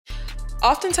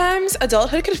Oftentimes,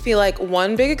 adulthood could feel like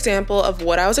one big example of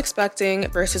what I was expecting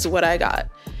versus what I got.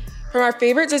 From our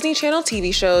favorite Disney Channel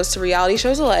TV shows to reality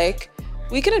shows alike,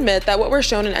 we can admit that what we're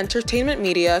shown in entertainment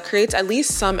media creates at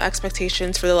least some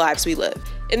expectations for the lives we live.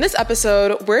 In this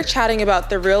episode, we're chatting about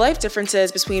the real-life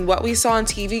differences between what we saw on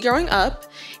TV growing up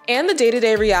and the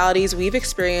day-to-day realities we've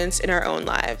experienced in our own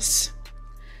lives.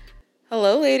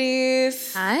 Hello,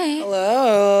 ladies. Hi.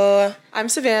 Hello. I'm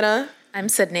Savannah. I'm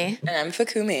Sydney. And I'm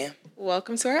Fakumi.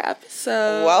 Welcome to our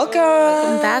episode.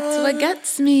 Welcome. Back to What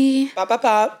Gets Me. Pop, pop,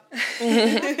 pop.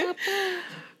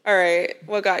 All right,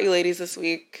 what got you ladies this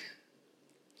week?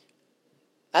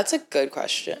 That's a good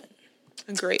question.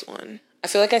 A great one. I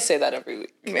feel like I say that every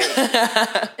week.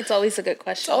 It's always a good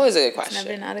question. It's always a good question. It's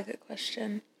never not a good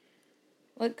question.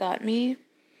 What got me?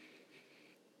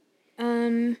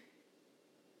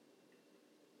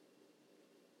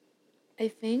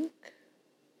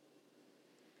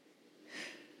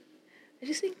 I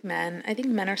just think men. I think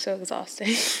men are so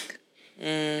exhausting.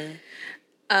 Yeah.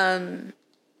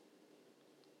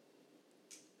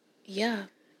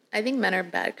 I think men are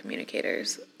bad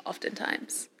communicators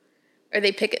oftentimes. Or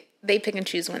they pick and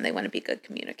choose when they want to be good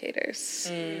communicators.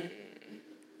 And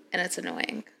it's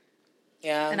annoying.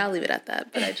 Yeah. And I'll leave it at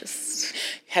that, but I just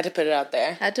Had to put it out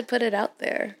there. had to put it out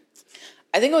there.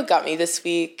 I think what got me this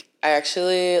week, I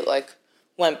actually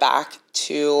went back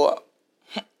to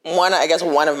one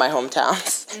of my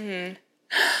hometowns. Mm-hmm.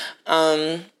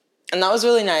 And that was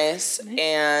really nice.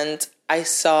 And I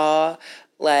saw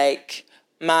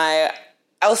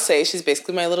I'll say she's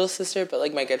basically my little sister,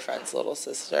 but my good friend's little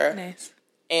sister. Nice.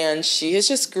 And she has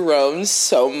just grown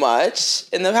so much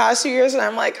in the past few years. And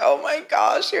I'm like, oh my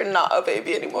gosh, you're not a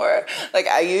baby anymore.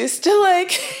 I used to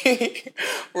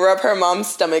rub her mom's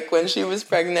stomach when she was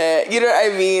pregnant. You know what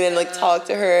I mean? And talk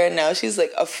to her. And now she's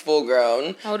a full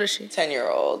grown. How old is she?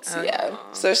 10-year-old. Yeah.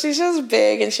 So she's just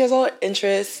big and she has all her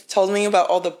interests. Told me about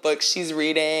all the books she's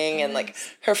reading and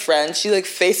her friends. She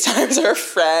FaceTimes her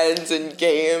friends and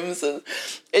games. And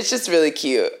it's just really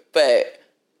cute. But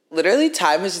literally,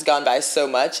 time has just gone by so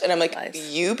much. And I'm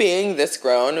you being this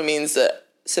grown means that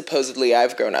supposedly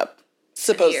I've grown up.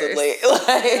 Supposedly.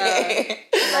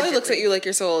 Probably looks at you like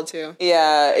you're so old, too.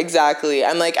 Yeah, exactly.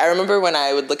 I'm I remember when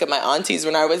I would look at my aunties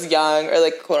when I was young, or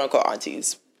quote-unquote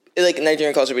aunties. In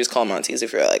Nigerian culture, we just call them aunties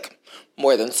if you're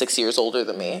more than 6 years older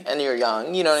than me and you're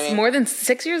young. You know what I mean? More than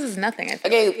 6 years is nothing, I feel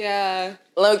Okay. like. Yeah.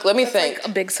 Let me think. A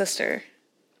big sister.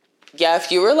 Yeah, if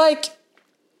you were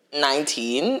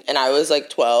 19 and I was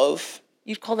 12.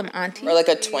 You'd call them auntie? Or a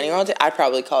 20-year-old, I'd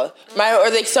probably call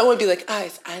it. Someone would be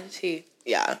it's auntie.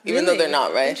 Yeah, even though they're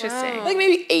not, right? Interesting. Wow.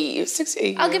 Maybe 6 to 8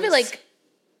 years. I'll give it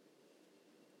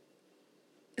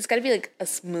it's got to be a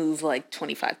smooth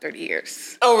 25, 30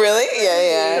 years. Oh, really?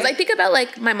 Yeah. Because I think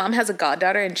about my mom has a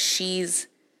goddaughter and she's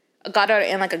a goddaughter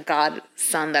and a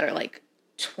godson that are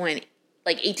 20,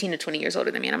 18 to 20 years older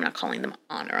than me, and I'm not calling them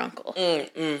aunt or uncle. So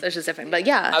it's just different. But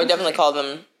yeah. I would definitely call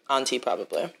them auntie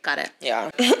probably. Got it. Yeah.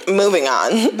 Moving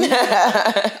on.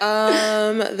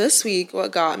 This week,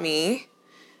 what got me?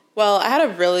 Well, I had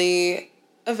a really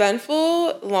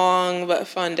eventful, long, but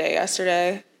fun day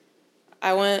yesterday.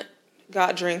 I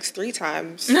got drinks 3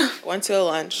 times. Went to a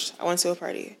lunch. I went to a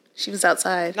party. She was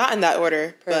outside. Not in that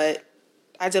order, but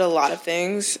I did a lot of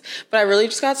things. But I really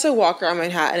just got to walk around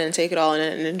Manhattan and take it all in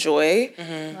and enjoy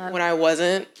when I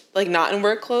wasn't, not in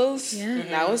work clothes. Yeah.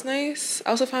 That was nice. I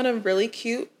also found a really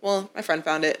cute, my friend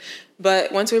found it,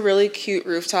 but went to a really cute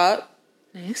rooftop.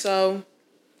 Nice. So,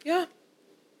 yeah.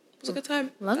 It was a good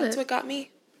time. That's what got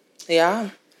me. Yeah.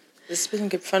 This has been a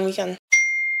good, fun weekend.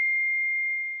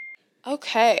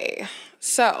 Okay.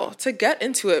 So, to get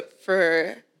into it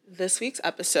for this week's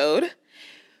episode,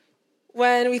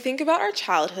 when we think about our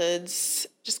childhoods,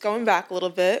 just going back a little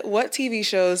bit, what TV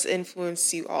shows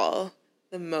influenced you all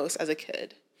the most as a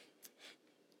kid?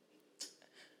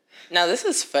 Now, this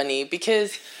is funny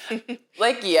because,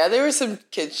 there were some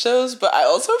kids shows, but I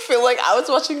also feel I was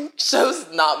watching shows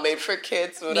not made for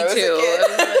kids when I was a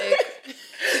kid.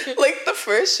 The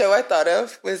first show I thought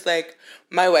of was,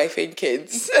 My Wife and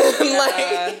Kids.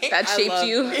 That shaped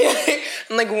you? Yeah,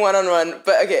 and, one-on-one.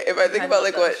 But, okay, if I think about,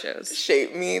 what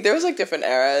shaped me, there was, different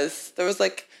eras. There was,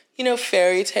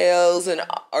 fairytales and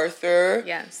Arthur.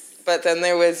 Yes. But then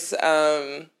there was,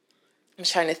 I'm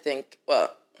trying to think,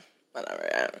 whatever,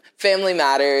 I don't know. Family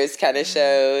Matters kind of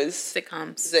shows.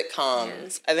 Sitcoms. Yeah.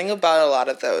 I think about a lot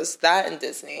of those. That and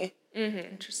Disney. Mm-hmm.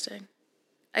 Interesting.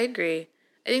 I agree.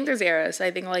 I think there's eras.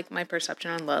 I think, my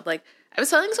perception on love. I was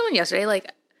telling someone yesterday,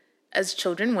 as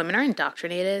children, women are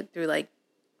indoctrinated through,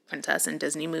 princess in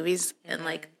Disney movies and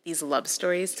like these love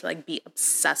stories to like be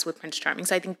obsessed with Prince Charming.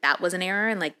 So I think that was an error,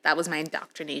 and like that was my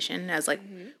indoctrination as like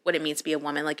what it means to be a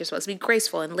woman. Like you're supposed to be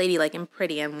graceful and ladylike and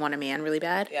pretty and want a man really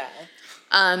bad. Yeah.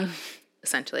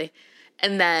 Essentially.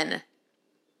 And then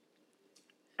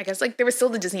I guess like there was still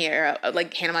the Disney era,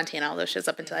 like Hannah Montana, all those shows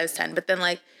up until I was 10. But then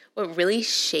like what really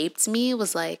shaped me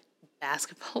was like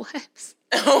Basketball Wives.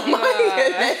 Oh my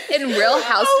goodness. In Real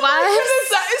Housewives.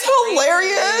 That is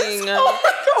hilarious. Oh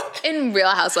my god. In Real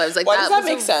Housewives, like Why that does that was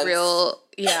make a sense? real,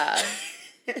 yeah.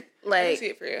 I Like, see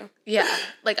it for you. yeah,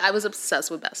 like I was obsessed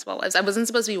with Basketball Wives. I wasn't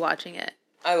supposed to be watching it.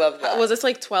 I love that. Was this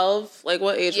like 12? Like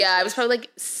what age? Yeah, I was probably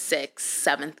like 6th,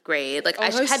 7th grade. Like I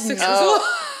I was had 6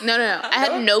 no, I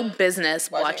had no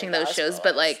business watching those shows,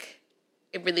 Basketball but like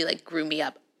it really like grew me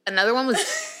up. Another one was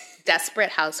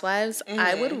Desperate Housewives.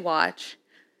 I would watch.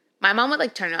 My mom would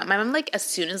like turn it on. My mom like as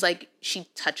soon as like she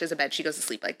touches a bed, she goes to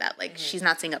sleep like that. Like she's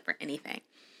not staying up for anything.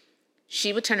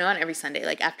 She would turn it on every Sunday,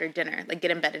 like after dinner, like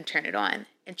get in bed and turn it on,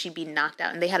 and she'd be knocked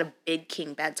out. And they had a big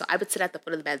king bed, so I would sit at the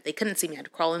foot of the bed. They couldn't see me. I had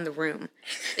to crawl in the room.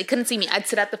 They couldn't see me. I'd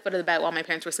sit at the foot of the bed while my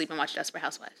parents were asleep and watch Desperate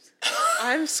Housewives.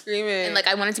 I'm screaming. And like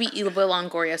I wanted to be Eva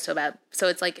Longoria so bad. So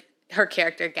it's like her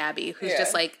character Gabby, who's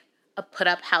just like a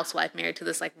put-up housewife married to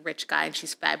this like rich guy, and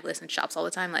she's fabulous and shops all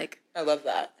the time. Like I love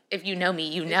that. if you know me,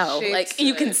 you know. shapes Like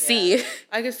you can it, see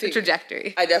I can see the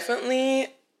trajectory. I definitely,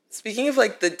 speaking of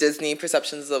like the Disney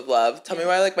perceptions of love, tell me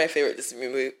why like my favorite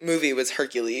Disney movie was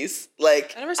Hercules.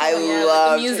 Like I never saw I that. Yeah,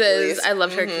 love the Muses. Hercules. I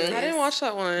love Hercules. I didn't watch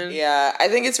that one. Yeah, I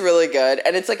think it's really good,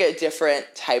 and it's like a different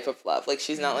type of love. Like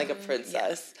she's not like a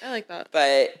princess, I like that.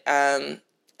 but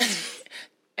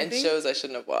and think- shows I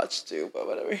shouldn't have watched too, but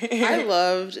whatever. I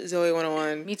loved Zoe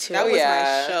 101. Me too. That was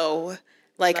Yeah. my show.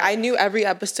 Like I knew every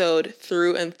episode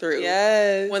through and through.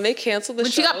 Yes. When they canceled the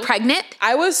When show, she got pregnant,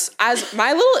 I was, as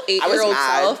my little 8-year-old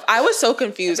mad. self, I was so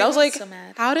confused. I was like, Everyone was so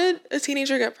mad. how did a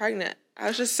teenager get pregnant? I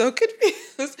was just so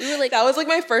confused. We were like- that was like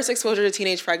my first exposure to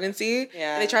teenage pregnancy.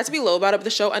 Yeah. And they tried to be low about it, but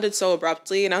the show ended so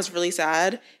abruptly and I was really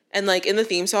sad. And like in the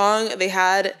theme song, they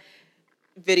had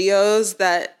videos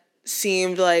that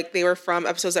seemed like they were from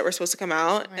episodes that were supposed to come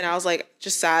out. And I was like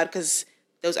just sad because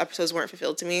those episodes weren't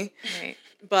fulfilled to me. right.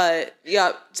 But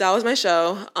yeah, that was my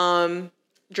show.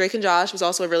 Drake and Josh was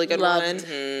also a really good Loved.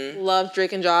 one. Loved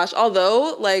Drake and Josh.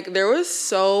 Although, like, there was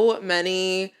so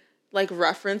many like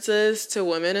references to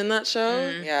women in that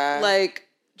show. Yeah. Like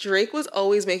Drake was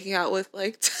always making out with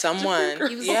like Someone.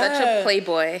 different He was girls. such a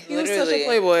playboy. He was such Literally. a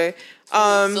playboy.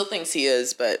 Still thinks he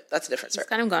is, but that's a different story. He's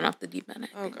kind of gone off the deep end.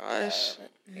 Oh gosh.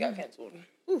 He got canceled.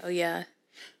 Oh yeah.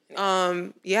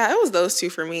 Yeah, it was those two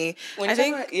for me. I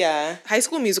think yeah. High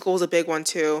School Musical was a big one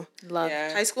too. Love.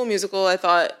 Yeah. High School Musical, I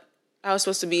thought I was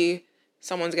supposed to be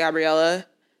someone's Gabriella.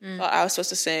 Thought I was supposed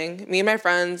to sing. Me and my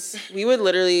friends, we would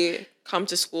literally come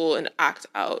to school and act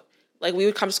out. Like, we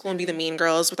would come to school and be the mean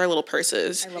girls with our little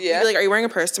purses. We'd Yeah. be like, are you wearing a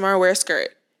purse tomorrow? Wear a skirt.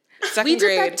 Second We did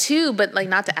grade. that too, but like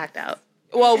not to act out.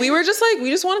 Well, we were just like, we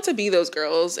just wanted to be those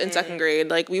girls in second grade.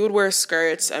 Like, we would wear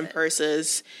skirts and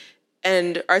purses.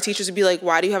 And our teachers would be like,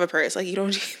 why do you have a purse? Like, you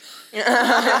don't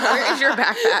Where is your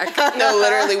backpack? No,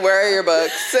 literally, where are your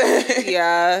books?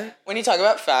 Yeah. When you talk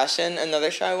about fashion,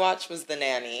 another show I watched was The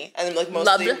Nanny, and then like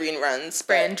mostly Loved reruns.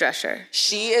 Fran but Drescher.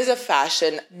 she is a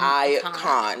fashion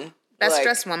icon. Best Like,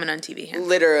 dressed woman on TV. Hands.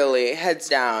 literally, heads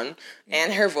down,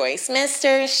 and her voice,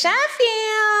 Mr. Sheffield.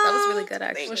 That was really good,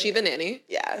 actually. Was she the nanny?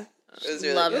 Yeah, it was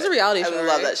really. Love good. It was a reality show, I love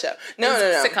right? that show. No.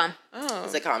 Sitcom. Oh.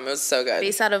 Sitcom. It was so good.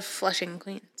 Based out of Flushing,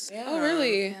 Queens. Yeah. Oh,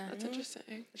 really? That's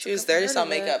interesting. She was there to sell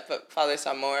heard of it. makeup, but father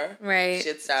saw more. Right. She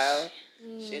had style.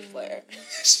 She had flair.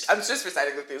 I'm just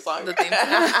reciting the theme song. The theme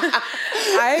song.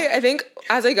 I think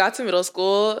as I got to middle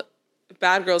school,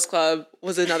 Bad Girls Club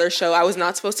was another show I was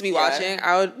not supposed to be watching.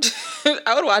 I would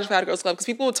I would watch Bad Girls Club because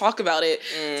people would talk about it.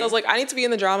 So I was like, I need to be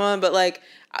in the drama, but like,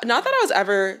 not that I was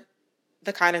ever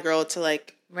the kind of girl to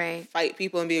like Right. fight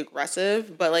people and be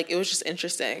aggressive, but like it was just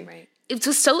interesting. Right. It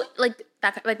was so like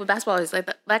that. Like with basketball, is like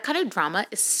that kind of drama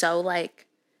is so like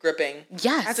Gripping.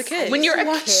 yes. As a kid. when you're a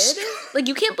Watch. kid, like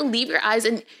you can't believe your eyes,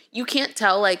 and you can't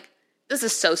tell like this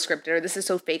is so scripted or this is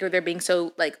so fake or they're being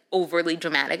so like overly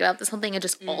dramatic about this whole thing. It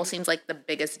just all seems like the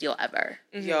biggest deal ever.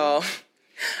 Yo,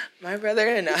 my brother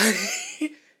and I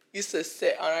used to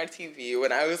sit on our TV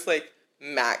when I was like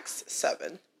max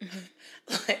 7.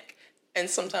 Like, and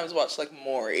sometimes watch like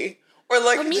Maury or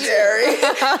like Jerry. And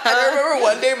I remember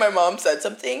one day my mom said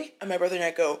something and my brother and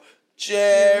I go,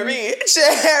 Jerry. And she's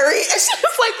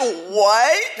like,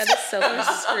 what? That is so funny.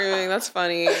 Screaming, that's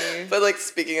funny. But like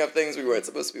speaking of things we weren't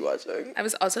supposed to be watching. I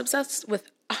was also obsessed with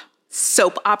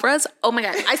soap operas. Oh my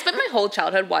God. I spent my whole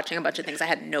childhood watching a bunch of things I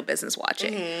had no business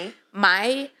watching.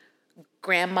 My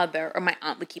grandmother or my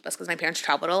aunt would keep us because my parents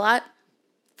traveled a lot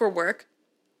for work.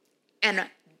 And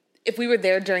if we were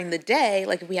there during the day,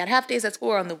 like if we had half days at school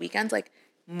or on the weekends, like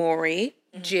Maury,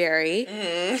 Jerry,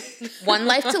 One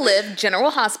Life to Live,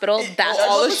 General Hospital, that's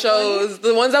all the shows,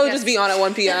 the ones that would just be on at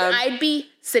 1 p.m. And I'd be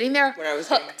sitting there When I was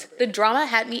hooked. The drama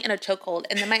had me in a chokehold.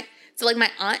 And then my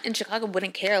aunt in Chicago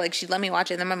wouldn't care. Like, she'd let me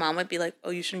watch it. And then my mom would be like, oh,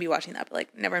 you shouldn't be watching that. But,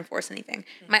 like, never enforce anything.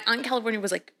 My aunt in California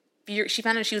was, like, she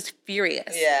found out she was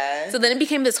furious. Yeah. So then it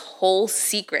became this whole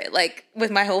secret, like,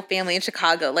 with my whole family in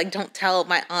Chicago. Like, don't tell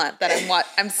my aunt that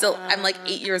I'm like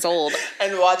 8 years old.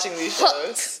 And watching these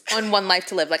shows. On One Life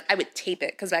to Live. Like, I would tape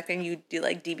it. Because back then you do,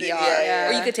 like, DVR. Yeah.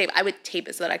 Or you could tape. I would tape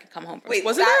it so that I could come home from Wait, school.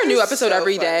 Wasn't there a new episode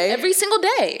every day? Every single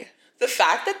day. The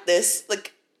fact that this,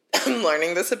 like, I'm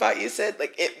learning this about you, Sid,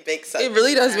 like, it makes sense. It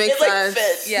really does make it, like, sense.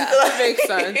 fits. Yeah. It makes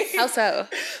sense. How so?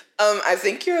 I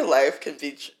think your life can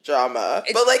be drama,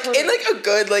 but like in like a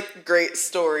good, like great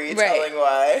storytelling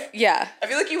way. Yeah. I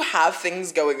feel like you have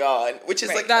things going on, which is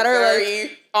like that are very,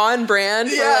 like on brand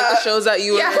for like Yeah. the shows that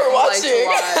you Yeah. would We're like to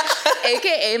watching. watch.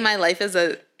 AKA my life is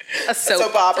a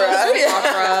soap opera.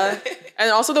 Opera.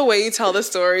 And also the way you tell the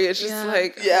story, it's just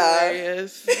like Yeah.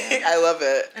 hilarious. I love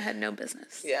it. I had no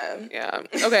business. Yeah. Yeah.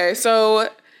 Okay, so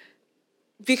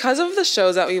because of the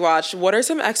shows that we watched, what are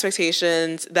some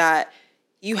expectations that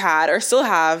you had or still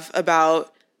have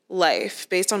about life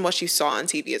based on what you saw on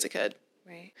TV as a kid?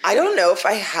 Right. I don't know if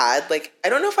I had I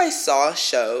don't know if I saw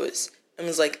shows and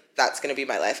was like, that's gonna be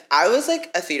my life. I was like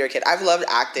a theater kid. I've loved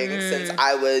acting since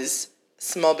I was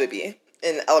small baby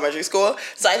in elementary school.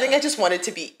 So I think I just wanted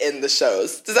to be in the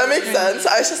shows. Does that make sense?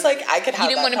 I was just like, I could have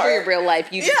You didn't that want it part. for your real life.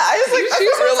 Yeah, I was like, that's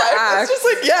just not real wanted to life. It's just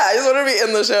like, yeah, I just want to be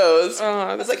in the shows. Oh,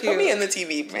 I was that's like, put cute. me in the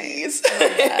TV, please.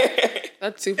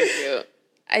 That's super cute.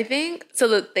 I think, so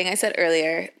the thing I said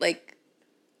earlier, like,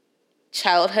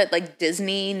 childhood, like,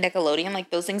 Disney, Nickelodeon, like,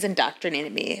 those things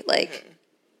indoctrinated me. Like,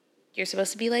 you're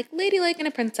supposed to be, like, ladylike and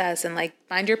a princess and, like,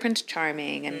 find your Prince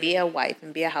Charming and be a wife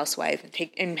and be a housewife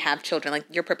and have children. Like,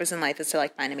 your purpose in life is to,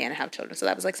 like, find a man and have children. So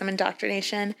that was, like, some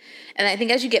indoctrination. And I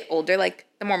think as you get older, like,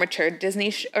 the more mature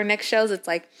Disney or Nick shows, it's,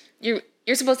 like, you're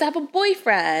supposed to have a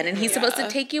boyfriend and he's supposed to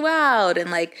take you out. And,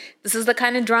 like, this is the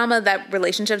kind of drama that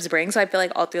relationships bring. So I feel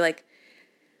like all through, like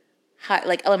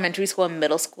elementary school and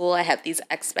middle school, I had these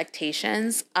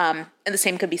expectations. And the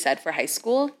same could be said for high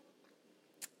school.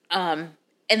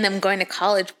 And then going to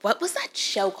college, what was that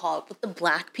show called with the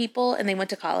black people? And they went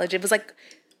to college. It was like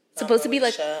supposed to be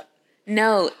like,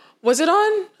 no, Was it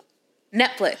on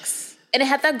Netflix. And it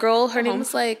had that girl, her name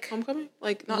was like Homecoming?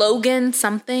 Like not, Logan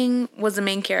something was the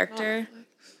main character.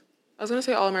 I was gonna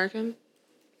say All American.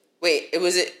 Wait,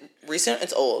 was it recent?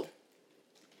 It's old.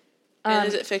 And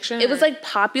is it fiction? It was like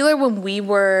popular when we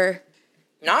were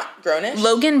Not Grownish?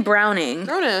 Logan Browning.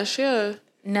 Grownish, yeah.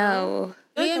 No.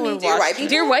 Dear watched White People?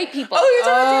 Dear White People. Oh, you're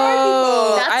talking about Dear White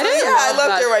People. That's I didn't Yeah, I love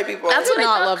that. Dear White People. That's what I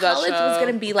not thought love that college show. was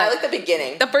going to be I like. like the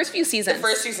beginning. The first few seasons. The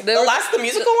first season. They The were- last, the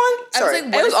musical one? I was Sorry.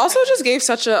 like, It was also just gave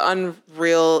such an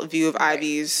unreal view of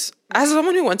Ivy's. As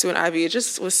someone who went to an Ivy, it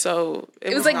just was so.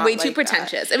 It was like not way too that.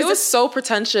 pretentious. It was so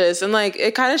pretentious, and like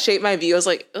it kind of shaped my view. I was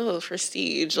like, oh,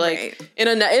 prestige, like Right. in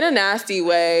a nasty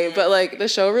way. But like the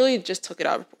show really just took it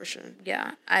out of proportion.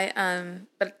 Yeah.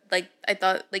 But like, I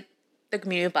thought like the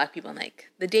community of black people and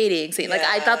like the dating scene, like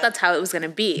I thought that's how it was going to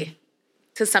be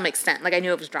to some extent. Like I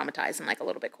knew it was dramatized and like a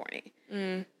little bit corny.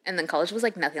 And then college was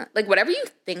like nothing. Like whatever you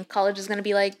think college is going to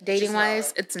be like dating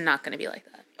wise, it's not going to be like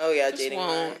that. Oh, yeah, dating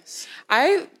won't.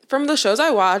 wise. From the shows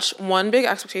I watched, one big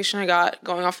expectation I got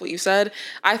going off what you said,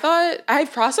 I thought I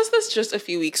processed this just a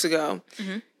few weeks ago.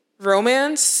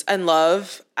 Romance and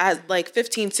love at like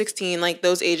 15, 16, like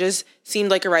those ages seemed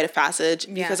like a rite of passage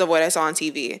because of what I saw on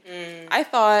TV. I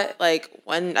thought like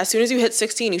as soon as you hit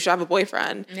 16, you should have a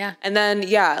boyfriend. Yeah. And then,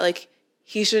 like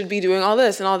he should be doing all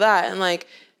this and all that. And like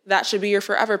that should be your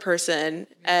forever person.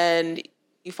 And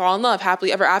you fall in love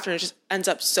happily ever after and it just ends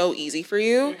up so easy for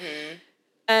you.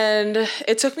 And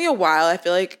it took me a while. I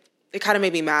feel like it kind of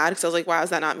made me mad because I was like, wow,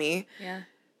 is that not me? Yeah.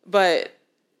 But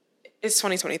it's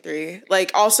 2023.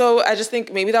 Like, also, I just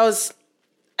think maybe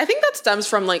I think that stems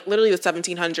from like literally the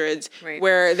 1700s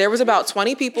where there was about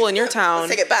 20 people in your town.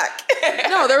 Let's take it back.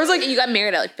 No, there was like, You got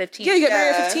married at like 15. yeah, you get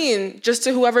married at 15 just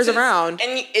to whoever's around.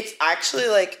 And it's actually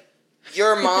like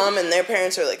your mom and their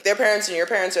parents are like, their parents and your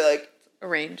parents are like,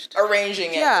 Arranged.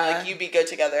 arranging it. Yeah. Like, you be good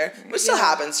together. Which still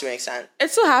happens to an extent. It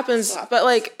still happens, but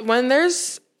like when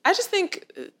I just think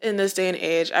in this day and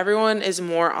age, everyone is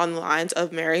more on the lines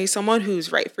of marrying someone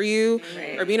who's right for you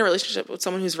or be in a relationship with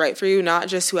someone who's right for you, not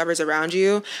just whoever's around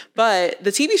you. But the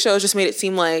TV shows just made it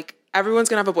seem like everyone's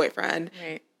going to have a boyfriend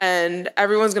and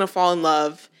everyone's going to fall in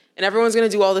love. And and everyone's gonna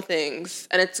do all the things,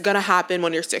 and it's gonna happen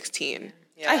when you're 16.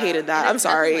 Yeah. I hated that. And I'm it's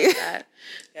nothing sorry. like that.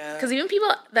 Yeah. Because even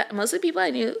most of the people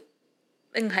I knew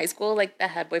in high school, like,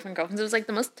 that had boyfriend girlfriends, it was like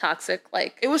the most toxic,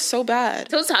 like, It was so bad.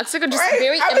 so toxic or just Right?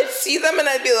 very I would see them and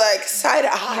I'd be like, side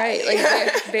eye. right,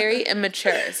 like very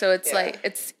immature. So it's Yeah. like,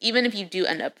 it's, even if you do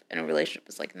end up in a relationship,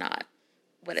 it's like not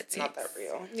what it seems. Not that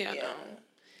real. Yeah.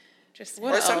 Just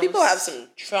What Or some else? people have some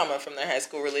trauma from their high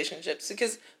school relationships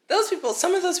because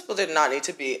some of those people did not need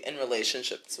to be in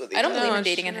relationships with each I don't other. believe in it's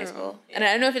dating in high true. school, and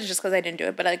I don't know if it's just because I didn't do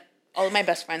it, but like all of my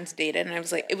best friends dated, and I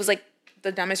was like, it was like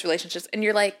the dumbest relationships, and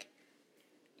you're like,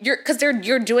 because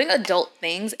you're doing adult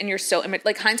things, and you're so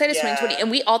like, hindsight is 20/20, and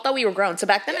we all thought we were grown. So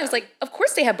back then I was like, of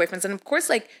course they have boyfriends, and of course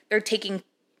like they're taking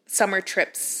summer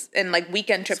trips and like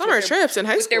weekend trips, Summer with their- trips in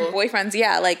high with their school. boyfriends.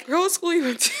 Yeah, like Girl, what school you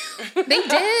went to? they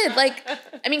did. Like,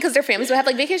 I mean, because their families would have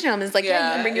like vacation homes. It's like, yeah, you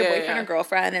Yeah, can bring your yeah, boyfriend yeah. or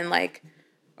girlfriend, and like,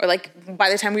 or like by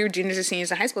the time we were juniors or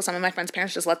seniors in high school, some of my friends'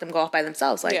 parents just let them go off by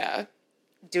themselves, like Yeah.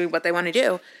 doing what they want to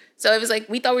do. So it was like,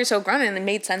 we thought we were so grown, and it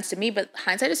made sense to me. But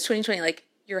hindsight is 20/20. Like,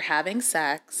 you're having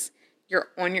sex, you're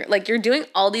on your, like, you're doing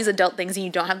all these adult things, and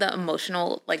you don't have the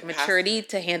emotional like maturity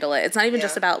to handle it. It's not even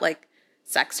just about like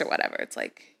sex or whatever. It's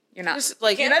like, you're not Just,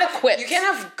 like, you're not equipped. You can't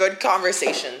have good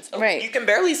conversations. Right. You can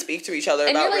barely speak to each other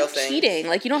and about you're real like things. cheating.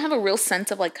 Like, you don't have a real sense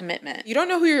of like commitment. You don't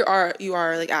know who you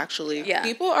are like actually. Yeah.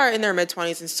 People are in their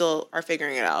mid-20s and still are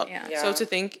figuring it out. Yeah. Yeah. So to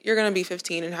think you're going to be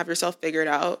 15 and have yourself figured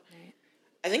out.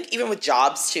 I think even with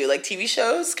jobs too, like TV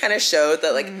shows kind of showed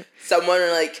that like Mm-hmm. someone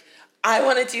like, I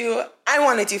want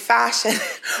to do fashion.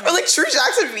 Or like True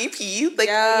Jackson VP. Like,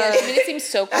 Yeah, I mean, it seems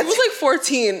so cool. I was like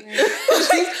 14.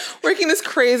 She's working this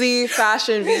crazy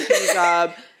fashion VP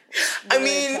job. I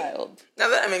mean, Child. now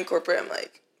that I'm in corporate, I'm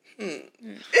like,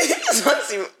 This one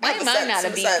seems- Why have am I sense, not a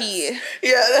some VP? sense.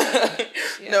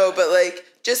 Yeah. No, but like,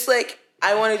 just like,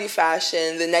 I want to do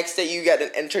fashion. The next day, you get an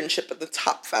internship at the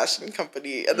top fashion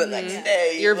company, and the next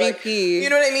day, You're like, VP. You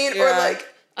know what I mean? Or Yeah. like,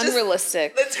 just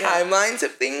Unrealistic. the timelines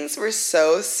of things were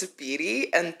so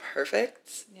speedy and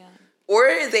perfect. Yeah. Or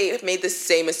they made the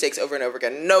same mistakes over and over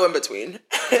again. No in between.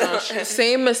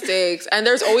 Same mistakes. And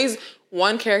there's always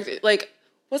one character, like,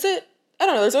 was it? I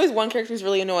don't know. There's always one character who's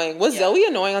really annoying. Was Zoe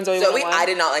annoying on Zoe Zoe, 101? I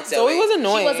did not like Zoe. Zoe was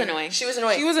annoying. She was annoying. She was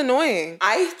annoying. She was annoying.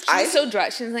 I so dry.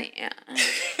 She was like, yeah.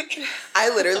 I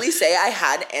literally say I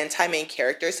had anti-main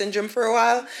character syndrome for a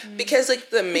while because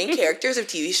like the main characters of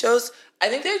TV shows, I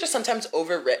think they're just sometimes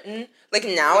overwritten. Like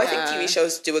now I think Yeah. TV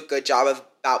shows do a good job of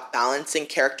about balancing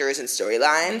characters and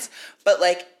storylines. But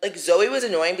like Zoe was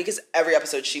annoying because every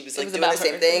episode she was like was doing the about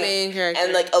same her. thing. Main character.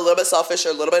 And like a little bit selfish or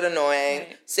a little bit annoying.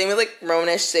 Right. Same with like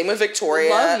Grownish, same with Victoria.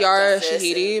 Love Yara Justice,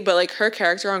 Shahidi, but like her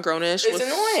character on Grownish It's was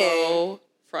annoying. so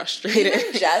frustrating.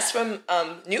 Even Jess from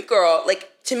New Girl, like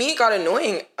to me it got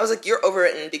annoying. I was like, you're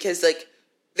overwritten because like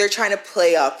they're trying to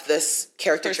play up this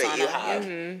character trait you Persona, have,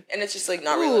 and it's just like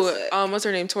not Ooh, realistic. what's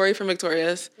her name? Tori from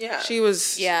Victorious. Yeah. She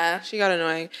was. Yeah. She got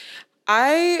annoying.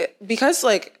 Because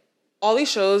like all these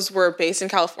shows were based in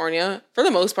California for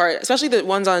the most part, especially the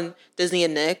ones on Disney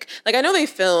and Nick. Like I know they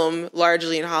film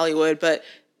largely in Hollywood, but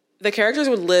the characters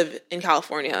would live in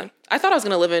California. I thought I was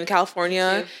gonna live in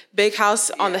California, big house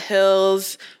on the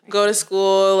hills, go to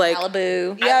school, like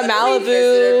Malibu. Yeah, I literally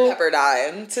visited Malibu.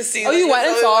 Pepperdine to see. Oh, you went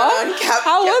and saw?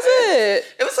 How was it?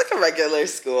 It was like a regular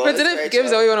school. But did was very it give chill.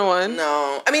 Zoe 101?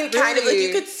 No, I mean kind of like Really?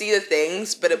 you could see the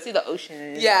things, but it, See the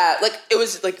ocean. yeah, like it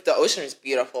was like the ocean was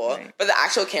beautiful, but the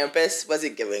actual campus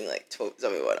wasn't giving like Zoe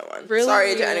 101. Really?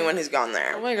 Sorry to anyone who's gone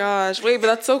there. Oh my gosh. Wait, but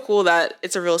that's so cool that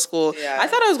it's a real school. Yeah. I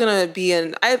thought I was going to be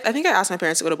in... I think I asked my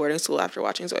parents to go to boarding school after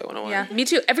watching Zoe 101. Yeah, me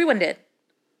too. Everyone did.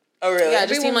 Oh really? Yeah, it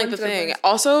just seemed Everyone like the went to thing. boarding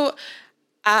Also,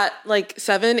 at like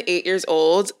 7, 8 years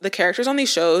old, the characters on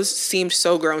these shows seemed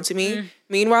so grown to me.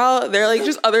 Meanwhile, they're like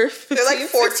just other 15, They're like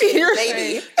 14, 16 years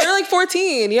maybe. They're like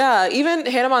 14, yeah. Even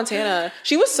Hannah Montana.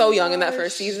 She was so young in that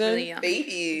first She's season. really young.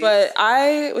 Baby. But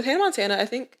with Hannah Montana, I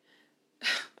think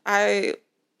I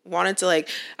wanted to like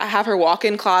I have her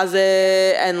walk-in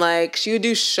closet and like she would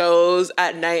do shows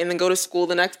at night and then go to school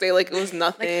the next day like it was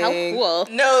nothing. Like, how cool.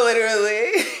 no,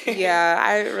 literally. Yeah,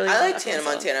 I really I liked liked Hannah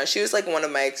myself. Montana. She was like one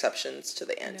of my exceptions to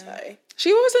the anti.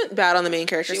 She wasn't bad on the main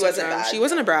character. She wasn't syndrome. bad, She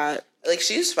wasn't no. a brat. Like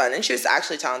she was fun and she was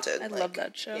actually talented. I like, love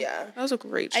that show. Yeah. That was a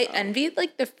great show. I envied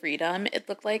like the freedom it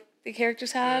looked like the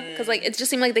characters have because like it just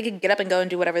seemed like they could get up and go and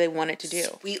do whatever they wanted to do.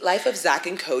 Sweet Life of Zach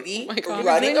and Cody my God.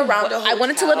 running around a hotel. I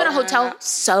wanted to live in a hotel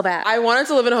so bad. I wanted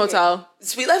to live in a hotel.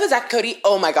 Sweet Life of Zach and Cody.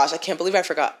 Oh my gosh, I can't believe I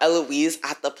forgot Eloise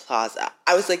at the Plaza.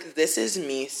 I was like, this is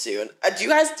me soon. Did you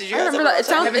guys remember ever that. It watch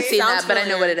sounds- I haven't movie? seen sounds that, but I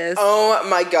know what it is. Oh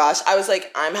my gosh. I was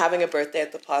like, I'm having a birthday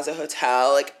at the Plaza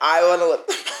Hotel. Like, I want to live at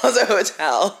the Plaza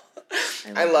Hotel.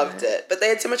 I loved it. But they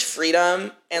had so much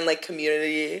freedom and like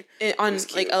Community. On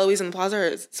like Eloise and the Plaza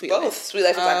or Sweet Life? Both Sweet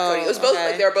Life and Black and Cody. It was both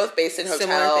like they were both based in hotels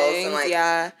and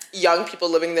like young people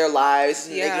living their lives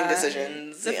and making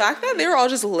decisions. The fact that they were all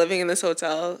just living in this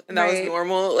hotel and that was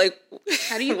normal, like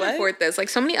how do you report this? Like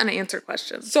so many unanswered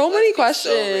questions. So many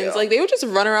questions. Like they would just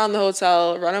run around the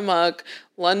hotel, run amok.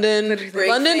 London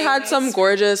had some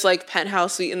gorgeous like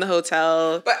penthouse suite in the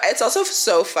hotel. But it's also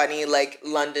so funny, like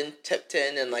London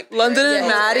Tipton and like London and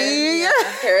Maddie.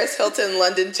 Paris Hilton,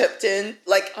 London Tipton.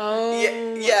 Like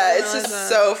it's just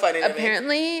so funny.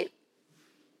 Apparently,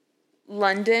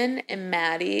 London and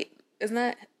Maddie, isn't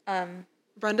that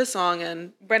Brenda Song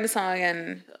and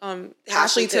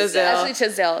Ashley Tisdale. Ashley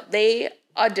Tisdale. They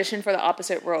auditioned for the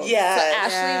opposite roles. Yeah. So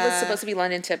Ashley was supposed to be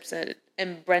London Tipton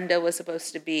and Brenda was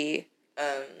supposed to be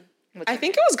I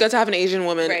think it was good to have an Asian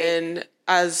woman in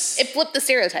as it flipped the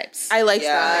stereotypes. I liked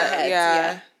that.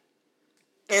 Yeah.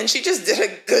 And she just did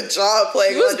a good job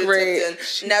playing London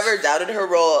Tipton. Never doubted her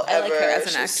role ever. I like her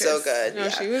as an actress. She was so good. No,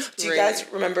 she was great. Do you guys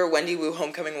remember Wendy Wu,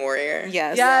 Homecoming Warrior?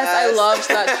 Yes. Yes, I loved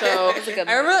that show.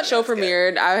 I remember that show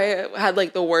premiered. I had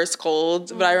like the worst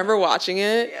cold, but I remember watching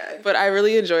it. Yeah. But I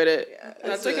really enjoyed it. Yeah,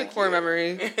 that's like a core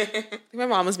memory. I think my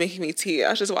mom was making me tea.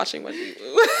 I was just watching Wendy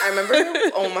Wu. I remember,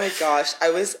 oh my gosh, I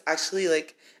was actually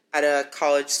like at a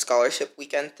college scholarship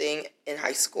weekend thing in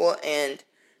high school, and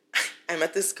I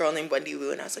met this girl named Wendy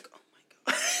Wu, and I was like, oh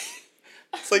my god.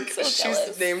 It's like so she's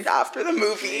jealous. Named after the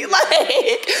movie.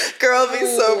 Like, girl, be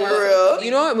so real. You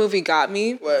know what movie got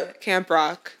me? What? Camp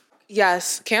Rock.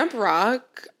 Yes, Camp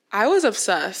Rock. I was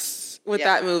obsessed with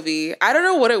that movie. I don't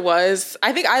know what it was.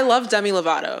 I think I love Demi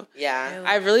Lovato. Yeah.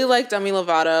 I really like Demi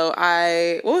Lovato.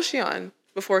 What was she on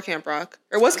before Camp Rock?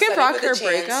 Or was Camp Rock her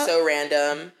breakout? So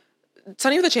random.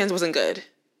 Sunny with a Chance wasn't good.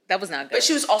 That was not good. But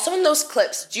she was also in those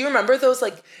clips. Do you remember those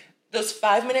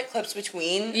 5-minute clips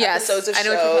between episodes of shows? I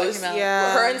know what you're talking about.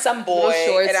 Yeah. Her and some boy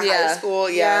in a high school.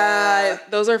 Yeah.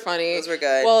 Those are funny. Those were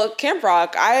good. Well, Camp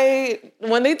Rock,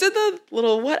 when they did the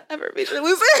little whatever made you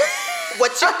lose it.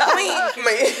 What's your point?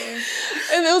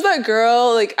 And it was that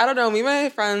girl, like, I don't know, me and my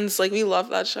friends, like, we love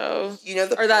that show. You know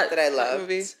the part that I loved?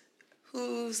 Movie?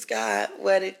 Who's got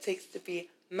what it takes to be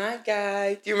my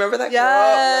guy? Do you remember that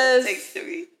girl? What it takes to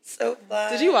be so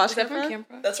fly. Did you watch that from Camp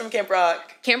Rock? That's from Camp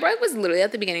Rock. Camp Rock was literally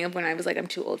at the beginning of when I was like, I'm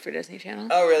too old for Disney Channel.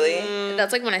 Oh, really?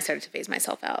 That's like when I started to phase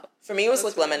myself out. For me, it was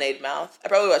like Lemonade Mouth. I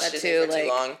probably watched Disney for too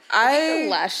long. I think the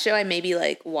last show I maybe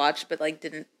like watched, but like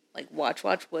didn't like watch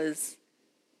was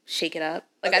Shake It Up.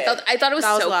 Like I thought it was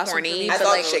so corny. I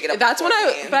thought Shake It Up. That's when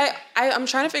I'm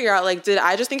trying to figure out, like, did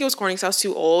I just think it was corny because I was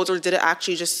too old, or did it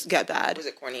actually just get bad? Was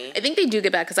it corny? I think they do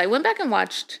get bad because I went back and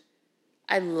watched.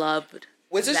 I loved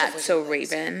That's So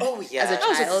Raven. Oh yeah, as a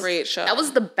child. That was a great show. That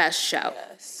was the best show.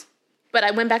 Yes. But I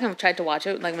went back and tried to watch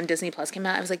it. Like when Disney Plus came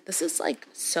out, I was like, "This is like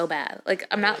so bad. Like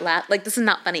I'm not like this is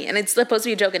not funny." And it's supposed to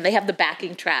be a joke, and they have the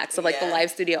backing tracks of like the live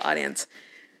studio audience.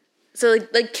 So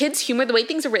like kids' humor, the way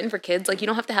things are written for kids, like you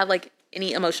don't have to have like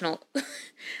any emotional.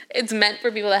 It's meant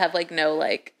for people that have like no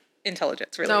like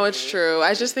intelligence. Really. No, it's true.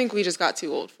 I just think we just got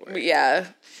too old for it. Yeah.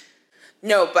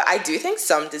 No, but I do think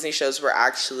some Disney shows were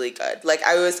actually good. Like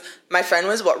my friend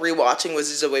was rewatching was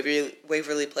just a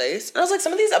Waverly Place, and I was like,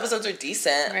 some of these episodes are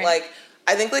decent. Right. Like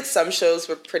I think like some shows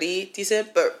were pretty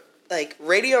decent, but like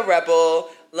Radio Rebel,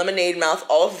 Lemonade Mouth,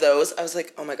 all of those, I was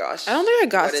like, oh my gosh. I don't think I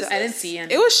got to. I didn't see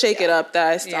any. It was Shake It Up that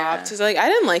I stopped. Because like I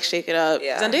didn't like Shake It Up.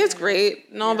 Yeah. Zendaya's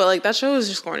great, but like that show was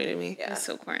just corny to me. Yeah, it was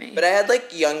so corny. But I had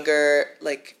like younger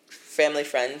like family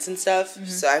friends and stuff,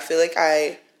 so I feel like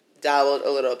I dabbled a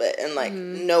little bit in like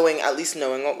knowing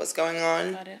what was going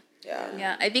on. Got it. Yeah.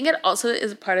 Yeah, I think it also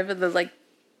is part of the like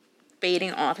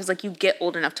fading off. Is like you get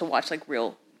old enough to watch like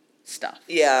real stuff.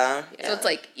 Yeah. So it's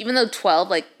like even though 12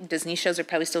 like Disney shows are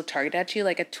probably still targeted at you,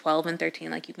 like at 12 and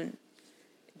 13, like you can,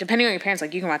 depending on your parents,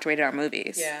 like you can watch rated R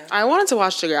movies. Yeah. I wanted to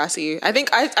watch Degrassi. I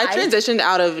think I transitioned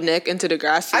out of Nick into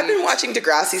Degrassi. I've been watching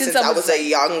Degrassi since I was a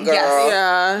young girl. Yes.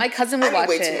 Yeah. My cousin would watch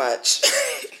way it. Too much.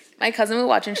 My cousin would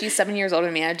watch, and she's 7 years older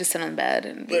than me. I'd just sit on the bed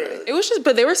and be Literally. It was just,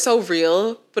 but they were so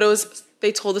real. But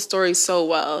they told the story so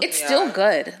well. It's still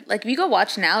good. Like if you go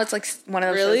watch now, it's like one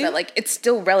of those shows that like it's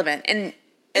still relevant. And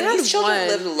these children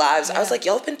lived lives. Yeah. I was like,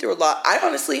 y'all have been through a lot. I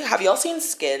honestly, have y'all seen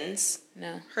Skins?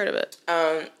 No. Heard of it.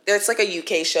 It's like a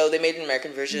UK show. They made an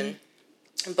American version.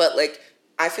 But like,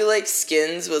 I feel like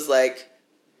Skins was like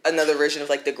another version of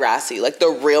like Degrassi. Like the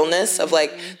realness of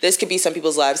like, this could be some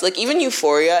people's lives. Like even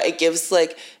Euphoria, it gives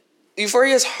like,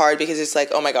 Euphoria is hard because it's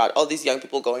like, oh my God, all these young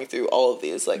people going through all of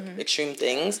these like extreme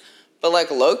things. But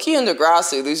like low-key in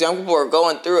Degrassi, these young people are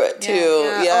going through it too.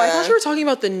 Yeah. Oh, I thought you were talking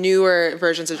about the newer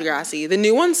versions of Degrassi. The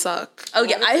new ones suck. Oh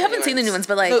yeah, I haven't seen the new ones,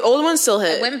 but like The old ones still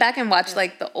hit. I went back and watched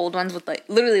like the old ones with like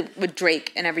literally with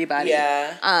Drake and everybody.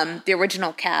 Yeah. The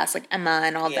original cast, like Emma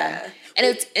and all that. And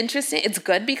it's interesting. It's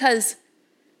good because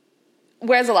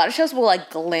whereas a lot of shows will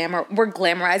like we're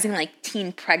glamorizing like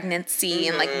teen pregnancy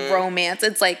and like romance.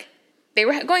 It's like they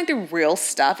were going through real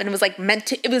stuff, and it was like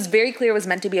it was very clear it was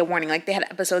meant to be a warning. Like they had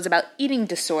episodes about eating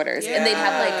disorders, and they'd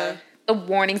have like the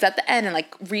warnings at the end and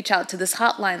like reach out to this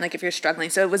hotline like if you're struggling.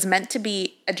 So it was meant to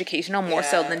be educational more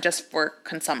so than just for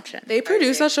consumption. They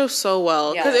produced that show so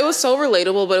well because it was so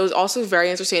relatable, but it was also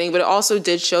very entertaining. But it also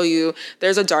did show you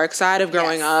there's a dark side of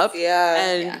growing up,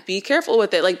 and be careful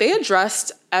with it. Like they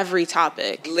addressed every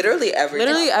topic, literally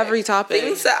every topic.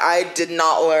 Things that I did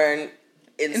not learn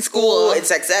in school, in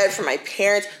sex ed, from my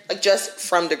parents, like just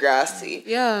from Degrassi.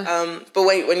 Yeah. But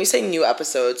wait, when you say new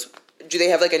episodes, do they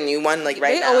have like a new one like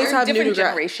right now? They always have different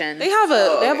generations. They have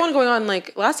they have one going on.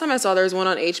 Like last time I saw, there was one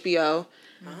on HBO.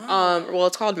 Well,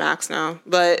 it's called Max now,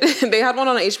 but they had one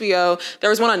on HBO. There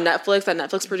was one on Netflix that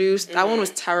Netflix produced. That one was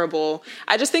terrible.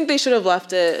 I just think they should have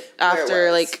left it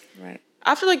after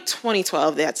after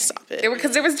 2012. They had to stop it.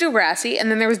 Because there was Degrassi,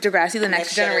 and then there was Degrassi: The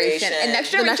Next Generation, and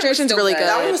Next Generation's really good.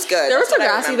 That one was good. There was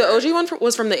Degrassi. The OG one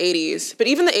was from the 80s, but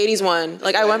even the 80s one,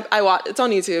 like I watched. It's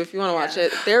on YouTube if you want to watch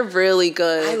it. They're really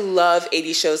good. I love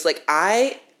 80s shows. Like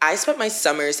I spent my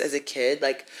summers as a kid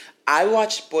like. I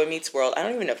watched Boy Meets World. I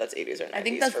don't even know if that's 80s or 90s. I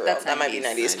think that's that might be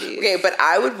 90s. Okay, but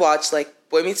I would watch like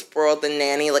Boy Meets World, The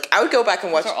Nanny. Like I would go back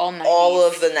and watch all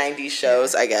of the 90s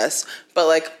shows, I guess. But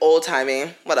like old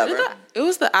timey, whatever. It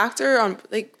was the actor on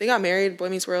like they got married, Boy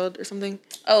Meets World or something.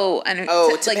 Oh, and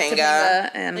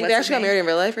Topanga. And like they actually got married in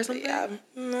real life or something. Yeah,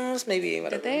 no, maybe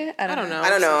whatever. Did they? I don't know. I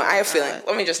don't know. I have a feeling.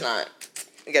 Let me just not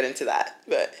get into that.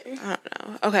 But I don't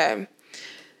know. Okay.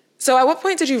 So at what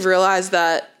point did you realize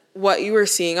that what you were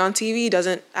seeing on TV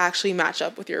doesn't actually match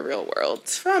up with your real world?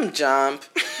 From jump.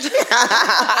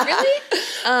 Really?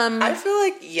 I feel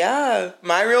like,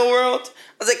 my real world.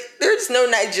 I was like, there's no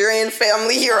Nigerian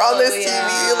family here on this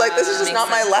TV. Like, this is just not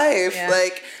my life. Yeah.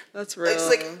 Like, that's real. It's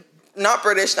like not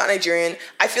British, not Nigerian.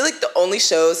 I feel like the only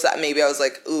shows that maybe I was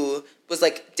like, ooh, was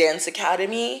like Dance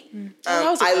Academy. I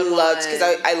loved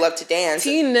because I love to dance.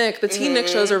 Teen Nick. The Teen Nick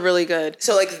shows are really good.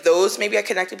 So like those maybe I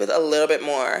connected with a little bit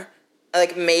more.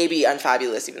 Like maybe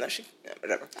Unfabulous, even though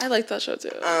whatever. I liked that show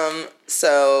too.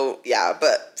 So yeah,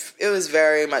 but it was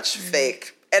very much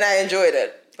fake, and I enjoyed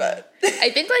it. But I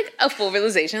think like a full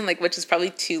realization, like which is probably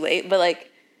too late, but like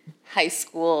high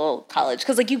school, college,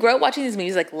 because like you grow up watching these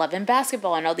movies like Love and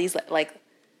Basketball and all these like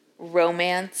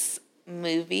romance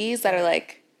movies that are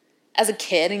like as a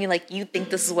kid, and you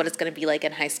think this is what it's gonna be like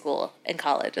in high school and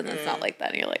college, and then it's not like that,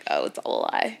 and you're like, oh, it's all a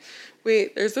lie.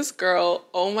 Wait, there's this girl,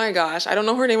 oh my gosh, I don't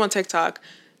know her name on TikTok.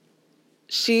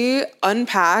 She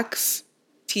unpacks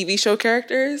TV show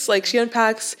characters. Like, she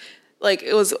unpacks, like,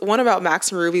 it was one about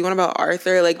Max and Ruby, one about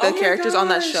Arthur. Like, the characters on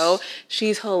that show,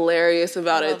 she's hilarious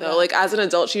about it, though. Like, as an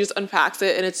adult, she just unpacks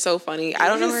it, and it's so funny. I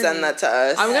don't know her send name. that to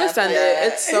us. I'm going to send it.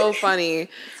 It's so funny.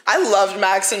 I loved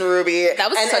Max and Ruby. That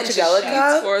was such Angelica. a good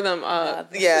show. Tore them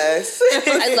up. Yes.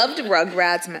 I loved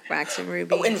Rugrats, Max and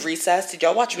Ruby. Oh, and Recess. Did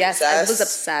y'all watch Recess? Yes, I was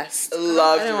obsessed.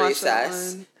 Loved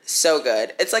Recess. So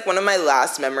good. It's like one of my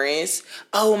last memories.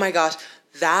 Oh my gosh.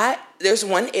 There's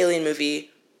one alien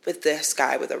movie with this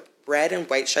guy with a red and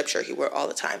white striped shirt he wore all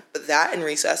the time. But that and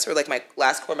Recess were like my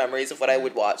last core memories of what I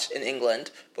would watch in England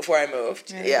before I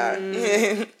moved.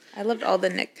 Yeah. I loved all the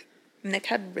Nick. Nick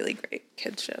had really great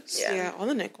kids shows. Yeah, all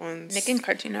the Nick ones. Nick and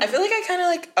Cartoon Network. I feel like I kind of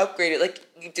like upgraded.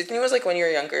 Like Disney was like when you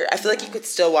were younger. I feel like you could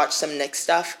still watch some Nick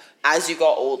stuff as you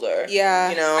got older.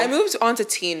 Yeah. You know? I moved on to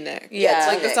Teen Nick. Yeah.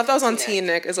 Like the stuff that was on Teen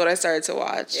Nick is what I started to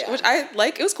watch. Yeah. Which I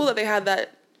like. It was cool that they had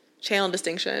that channel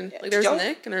distinction. Yeah. Like there's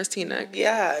Nick and there's Teen Nick.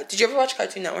 Yeah. Did you ever watch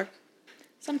Cartoon Network?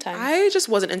 Sometimes. I just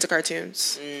wasn't into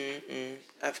cartoons.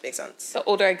 That makes sense. The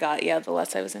older I got, the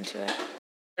less I was into it.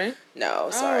 Right? No,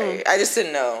 sorry. I just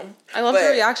didn't know. I love the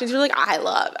reactions. You're like, I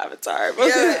love Avatar.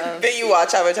 Yeah, but you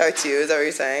watch Avatar too, is that what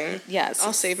you're saying? Yes.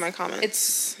 I'll save my comments.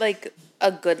 It's like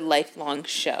a good lifelong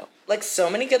show. Like so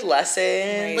many good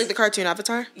lessons. Right. Like the cartoon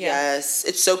Avatar? Yes.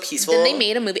 It's so peaceful. Then they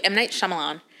made a movie. M. Night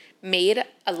Shyamalan made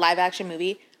a live action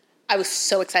movie. I was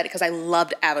so excited because I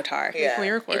loved Avatar. Yeah. Can we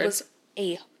record? It was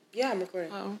a... Yeah, I'm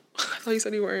recording. Oh, I thought you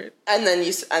said you weren't. And then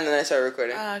I started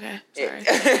recording. Oh, okay. Sorry.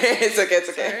 It's okay.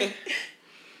 Sorry.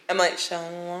 I'm like,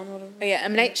 Shyamalan, whatever. Oh, yeah,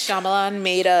 M. Night Shyamalan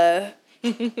made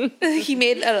he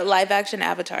made a live action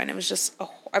Avatar, and it was just,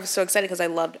 I was so excited because I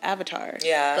loved Avatar.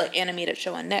 Yeah. The animated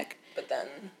show on Nick. But then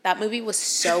That movie was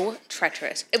so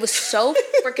treacherous. It was so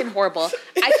freaking horrible.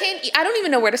 I don't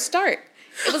even know where to start.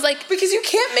 It was like, because you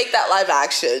can't make that live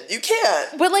action. You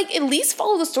can't. but like at least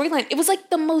follow the storyline. It was like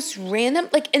the most random,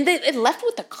 like, and then it left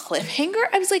with a cliffhanger.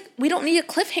 I was like, we don't need a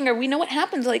cliffhanger. We know what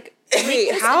happens. Like,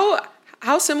 Wait,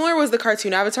 how similar was the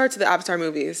cartoon Avatar to the Avatar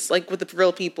movies? Like with the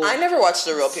real people? I never watched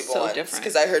the real people So ones different.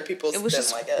 because I heard people it was didn't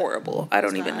just like it. horrible. I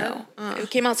don't even know. It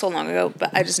came out so long ago,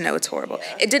 but I just know it's horrible.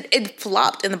 It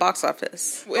flopped in the box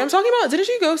office. Wait, I'm talking about. Didn't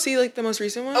you go see like the most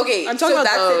recent one? Okay, I'm talking so about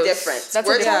that's those. the difference. That's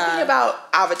We're a talking difference. about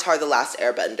Avatar: The Last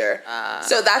Airbender.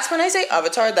 So that's when I say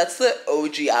Avatar, that's the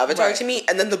OG Avatar Right. to me.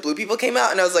 And then the blue people came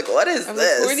out, and I was like, "What is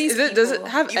this?" who are these Does it people?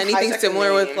 have You anything hijacked the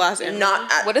similar with name. Last Airbender?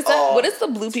 Not at What is that? all. What is the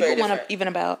blue It's people very one different. even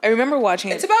about? I remember watching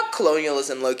It's it. about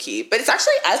colonialism, low key, but it's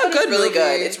actually I thought it good was really movie.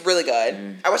 good. It's really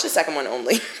good. I watched the second one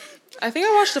only. I think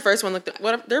I watched the first one. Like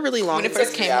they're really long. When it It's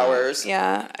first like came 3 hours. out.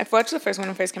 Yeah, I watched the first one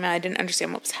when it first came out. I didn't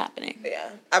understand what was happening. Yeah,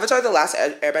 Avatar: The Last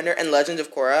Airbender and Legend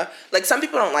of Korra. Like some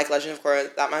people don't like Legend of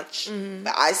Korra that much.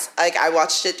 But I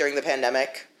watched it during the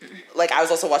pandemic. Like I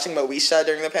was also watching Moesha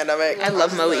during the pandemic. I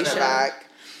love Just throwing it Moesha. back.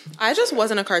 I just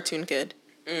wasn't a cartoon kid.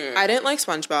 I didn't like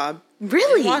SpongeBob.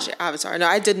 Really? I watched Avatar. No,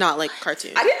 I did not like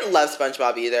cartoons. I didn't love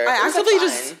SpongeBob either. I It was, actively like,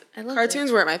 just fine. loved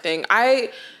cartoons weren't my thing.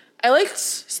 I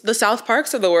liked the South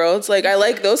Parks of the world. Like I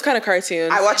like those kind of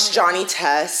cartoons. I watched Johnny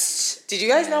Test. Did you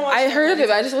guys not watch? I that? heard of it,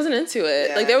 but I just wasn't into it.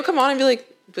 Yeah. Like they would come on and be like,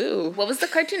 "Boo." What was the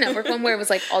Cartoon Network one where it was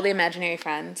like all the imaginary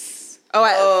friends?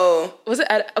 Oh, Was it?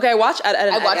 Okay, I watched Ed,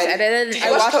 I watched Ed. Edited. did I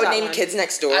you watch watched, that Codename one. Kids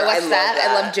Next Door? I watched love that.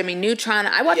 I love Jimmy Neutron.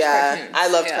 I watched Yeah, cartoons. I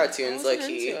loved Yeah. cartoons, low Into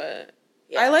key. it.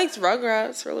 Yeah. I liked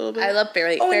Rugrats for a little bit. I love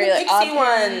Fairy Oh, and the like, Pixie Odd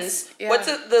ones. Yeah. What's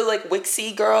it, the like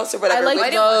Wixie girls or whatever? I liked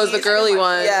Wixie- those, the girly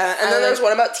ones. Yeah, and I then there's liked-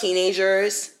 one about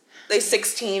teenagers, like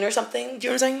 16 or something. Do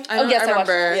you know what I'm saying? I know, yes, I I watched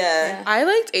remember. that. Yeah. I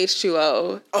liked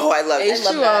H2O. Oh, I love it. love that.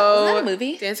 Wasn't that a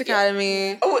movie? Dance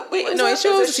Academy. Oh wait, No, was H2O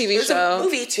that- was a TV there's show. a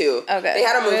movie too. Okay. They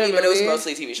had a They had movie, a but it was movie?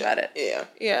 mostly TV show. Got it. Yeah,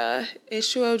 Yeah,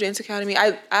 H2O, Dance Academy.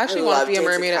 I actually I wanted love to be a Dance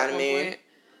mermaid Academy. at one point.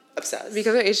 obsessed.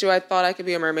 Because of H2O, I thought I could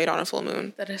be a mermaid on a full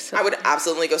moon. That is so I would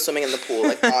absolutely go swimming in the pool,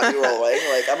 like body rolling,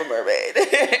 like I'm a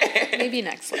mermaid. maybe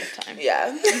next lifetime.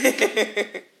 Yeah.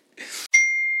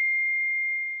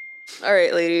 All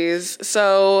right, ladies.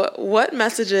 So, what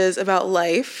messages about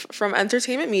life from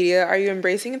entertainment media are you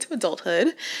embracing into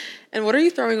adulthood? And what are you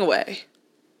throwing away?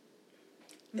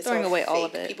 It's throwing away all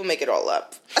of fake. it. People make it all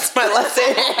up. That's my lesson.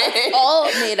 All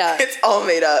made up. It's all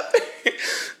made up.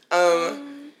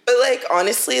 But like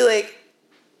honestly, like,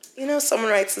 you know, someone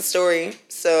writes the story,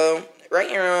 so write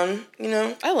your own. You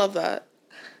know, I love that.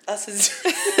 us is.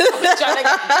 I'm trying to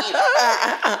get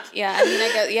deep. Yeah, I mean, I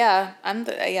guess, yeah,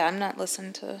 I'm not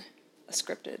listening to a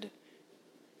scripted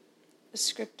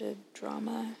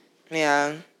drama.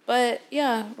 Yeah. But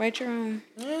yeah, write your own.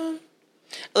 Yeah.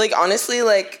 Like honestly,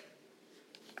 like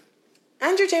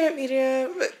entertainment media.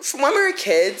 From when we were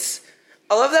kids,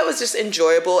 all of that was just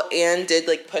enjoyable and did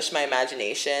like push my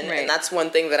imagination. Right. And that's one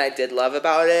thing that I did love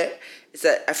about it, is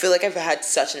that I feel like I've had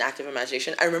such an active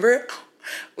imagination. I remember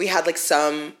we had like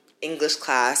some English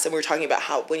class and we were talking about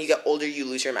how when you get older you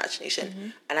lose your imagination. Mm-hmm.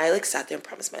 And I like sat there and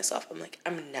promised myself, I'm like,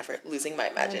 I'm never losing my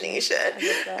imagination.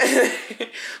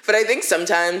 But I think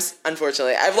sometimes,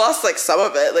 unfortunately, I've lost like some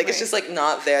of it. Like it's just like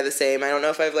not there the same. I don't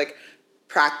know if I've like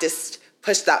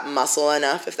pushed that muscle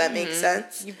enough, if that makes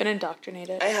sense. You've been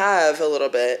indoctrinated. I have a little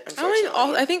bit, I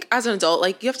mean, I think as an adult,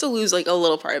 like you have to lose like a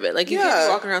little part of it. Like you can't Yeah.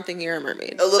 be walking around thinking you're a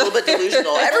mermaid. a little bit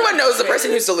delusional. Everyone knows the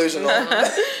person who's delusional.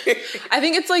 I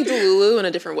think it's like Delulu in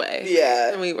a different way.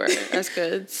 Yeah. Than we were as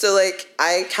kids. So like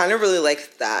I kind of really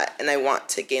like that and I want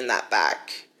to gain that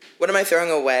back. What am I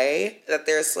throwing away? That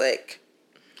there's like,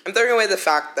 I'm throwing away the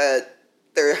fact that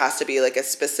there has to be like a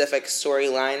specific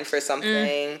storyline for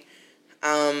something.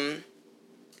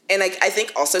 And I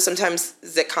think also sometimes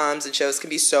sitcoms and shows can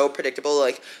be so predictable.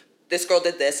 Like, this girl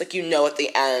did this. Like, you know at the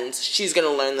end, she's going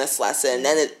to learn this lesson.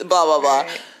 And it, blah, blah, blah.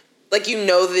 Right. Like, you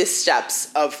know the steps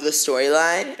of the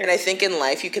storyline. And I think in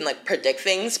life, you can, like, predict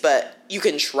things. But you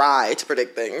can try to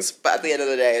predict things. But at the end of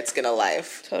the day, it's going to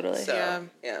life. Totally. So,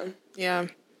 yeah.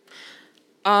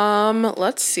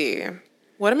 Let's see.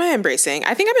 What am I embracing?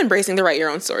 I think I'm embracing the write your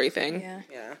own story thing. Yeah.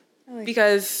 Yeah.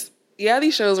 Because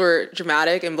these shows were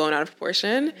dramatic and blown out of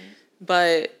proportion,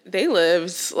 but they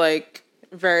lived like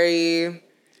very,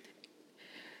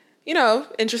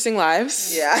 interesting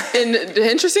lives. Yeah.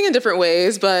 Interesting in different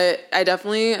ways, but I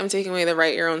definitely am taking away the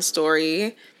write your own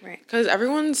story. Right. Because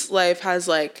everyone's life has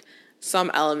like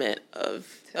some element of,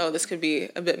 oh, this could be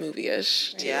a bit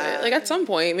movie-ish to Yeah. it. Like at some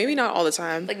point, maybe not all the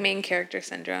time. Like main character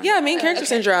syndrome. Yeah, main character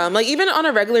syndrome. Like even on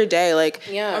a regular day, like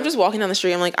Yeah. I'm just walking down the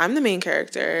street, I'm like, I'm the main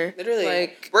character. Literally.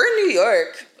 Like we're in New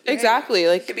York. exactly.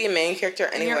 Like Could be a main character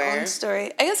In your anywhere. own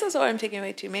story. I guess that's what I'm taking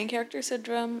away too. Main character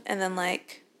syndrome, and then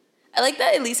like, I like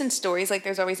that at least in stories, like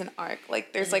there's always an arc.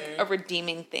 Like there's like a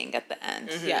redeeming thing at the end.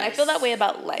 Mm-hmm. Yeah, I feel that way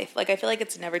about life. Like I feel like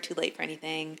it's never too late for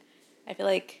anything. I feel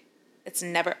like it's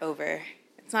never over.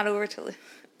 It's not over till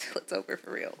it's over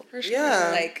for real. for sure. Yeah.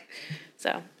 Like,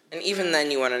 so. And even then,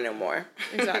 you want to know more.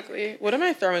 Exactly. What am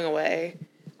I throwing away?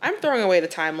 I'm throwing away the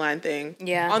timeline thing.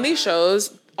 Yeah. On these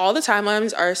shows, all the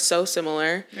timelines are so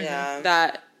similar Yeah.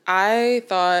 that I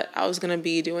thought I was gonna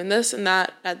be doing this and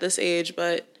that at this age,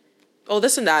 but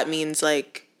this and that means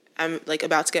like I'm like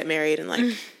about to get married and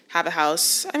like have a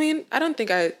house. I mean, I don't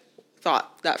think I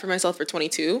thought that for myself for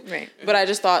 22. Right. But I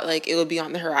just thought like it would be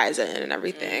on the horizon and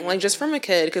everything. Like just from a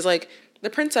kid, because like the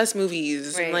princess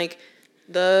movies and Right. like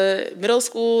the middle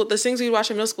school, the things we'd watch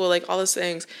in middle school, like all those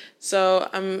things. So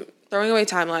I'm throwing away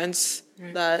timelines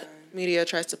that media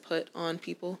tries to put on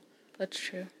people. That's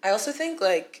true. I also think,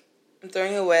 like, I'm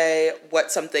throwing away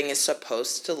what something is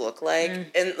supposed to look like.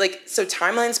 And, like, so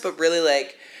timelines, but really,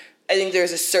 like, I think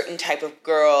there's a certain type of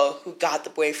girl who got the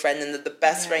boyfriend and the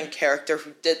best friend character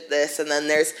who did this. And then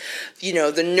there's, you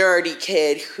know, the nerdy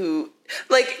kid who,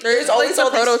 like, there's always the all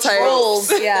these prototypes. tropes.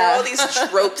 There Yeah. are all these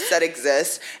tropes that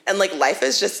exist. And, like, life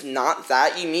is just not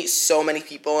that. You meet so many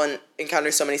people and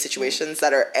encounter so many situations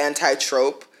that are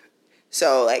anti-trope.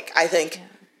 So, like, I think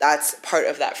that's part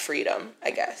of that freedom,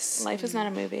 I guess. Life is not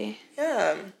a movie.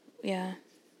 Yeah. Yeah.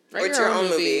 Write Or it's your own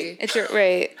movie. It's your,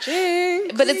 right.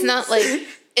 Jinx. But it's not like,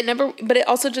 it never, but it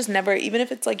also just never, even if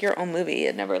it's like your own movie,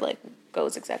 it never like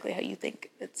goes exactly how you think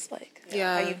it's like,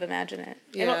 Yeah. how you've imagined it.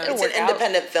 Yeah. It'll It's an work out.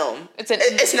 independent film. It's an-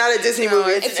 It's not a Disney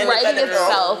movie. It's an writing independent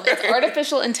itself. film. It's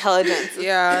artificial intelligence.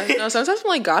 Yeah. No, sometimes I'm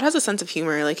like, God has a sense of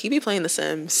humor. Like, he be playing The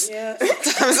Sims. Yeah.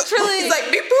 Sometimes really, he's like,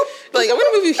 beep, boop. Like, I'm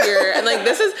gonna move you here. And, like,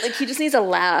 this is... Like he just needs a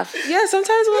laugh. Yeah,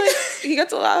 sometimes I'm like, he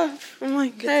gets a laugh. I'm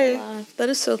like, hey. That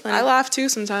is so funny. I laugh, too,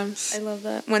 sometimes. I love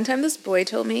that. One time this boy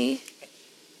told me,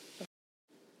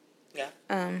 Yeah.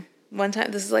 one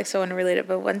time, this is like so unrelated,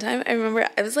 but one time I remember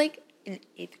I was like in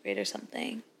 8th grade or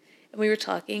something, and we were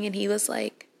talking, and he was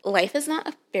like, life is not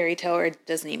a fairy tale or a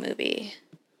Disney movie.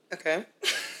 Okay.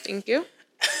 Thank you.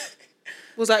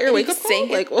 Was that your wake-up call? saying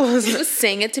it- Like, what was He it? was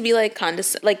saying it to be like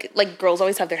like girls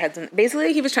always have their heads in.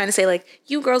 Basically, he was trying to say like,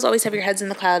 you girls always have your heads in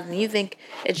the clouds, and you think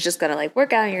it's just gonna like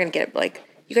work out, and you're gonna get it. Like,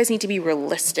 you guys need to be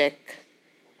realistic.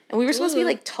 And we were supposed to be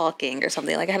like talking or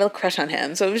something. Like I had a crush on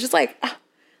him, so it was just like,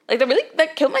 like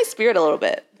that killed my spirit a little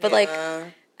bit. But like,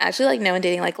 actually, like now in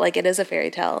dating, like it is a fairy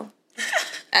tale.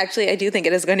 Actually, I do think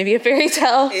it is going to be a fairy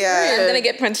tale. Yeah. I'm going to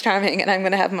get Prince Charming, and I'm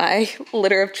going to have my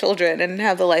litter of children and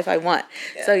have the life I want.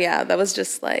 Yeah. So yeah, that was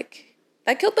just like,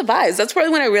 that killed the vibes. That's probably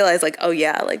when I realized like, oh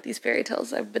yeah, like these fairy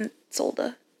tales I've been sold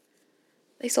to.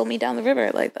 They sold me down the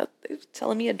river like that. They were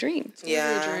telling me a dream.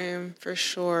 Yeah. Your dream, for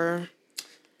sure.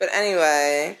 But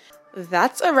anyway,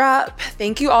 That's a wrap.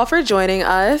 Thank you all for joining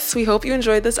us. We hope you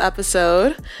enjoyed this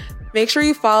episode. Make sure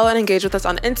you follow and engage with us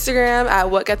on Instagram at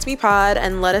WhatGetsMePod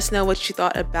and let us know what you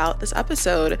thought about this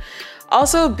episode.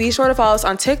 Also, be sure to follow us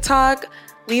on TikTok.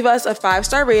 Leave us a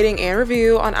 5-star rating and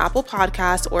review on Apple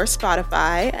Podcasts or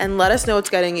Spotify and let us know what's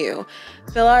getting you.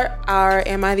 Fill out our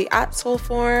Am I the Asshole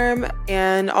form,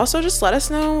 and also just let us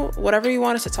know whatever you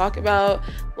want us to talk about.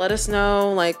 Let us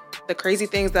know like the crazy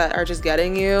things that are just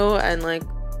getting you and like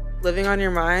living on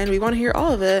your mind. We want to hear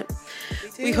all of it.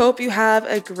 We hope you have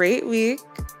a great week.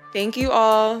 Thank you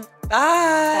all. bye.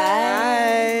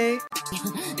 Bye.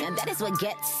 And that is what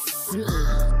gets me.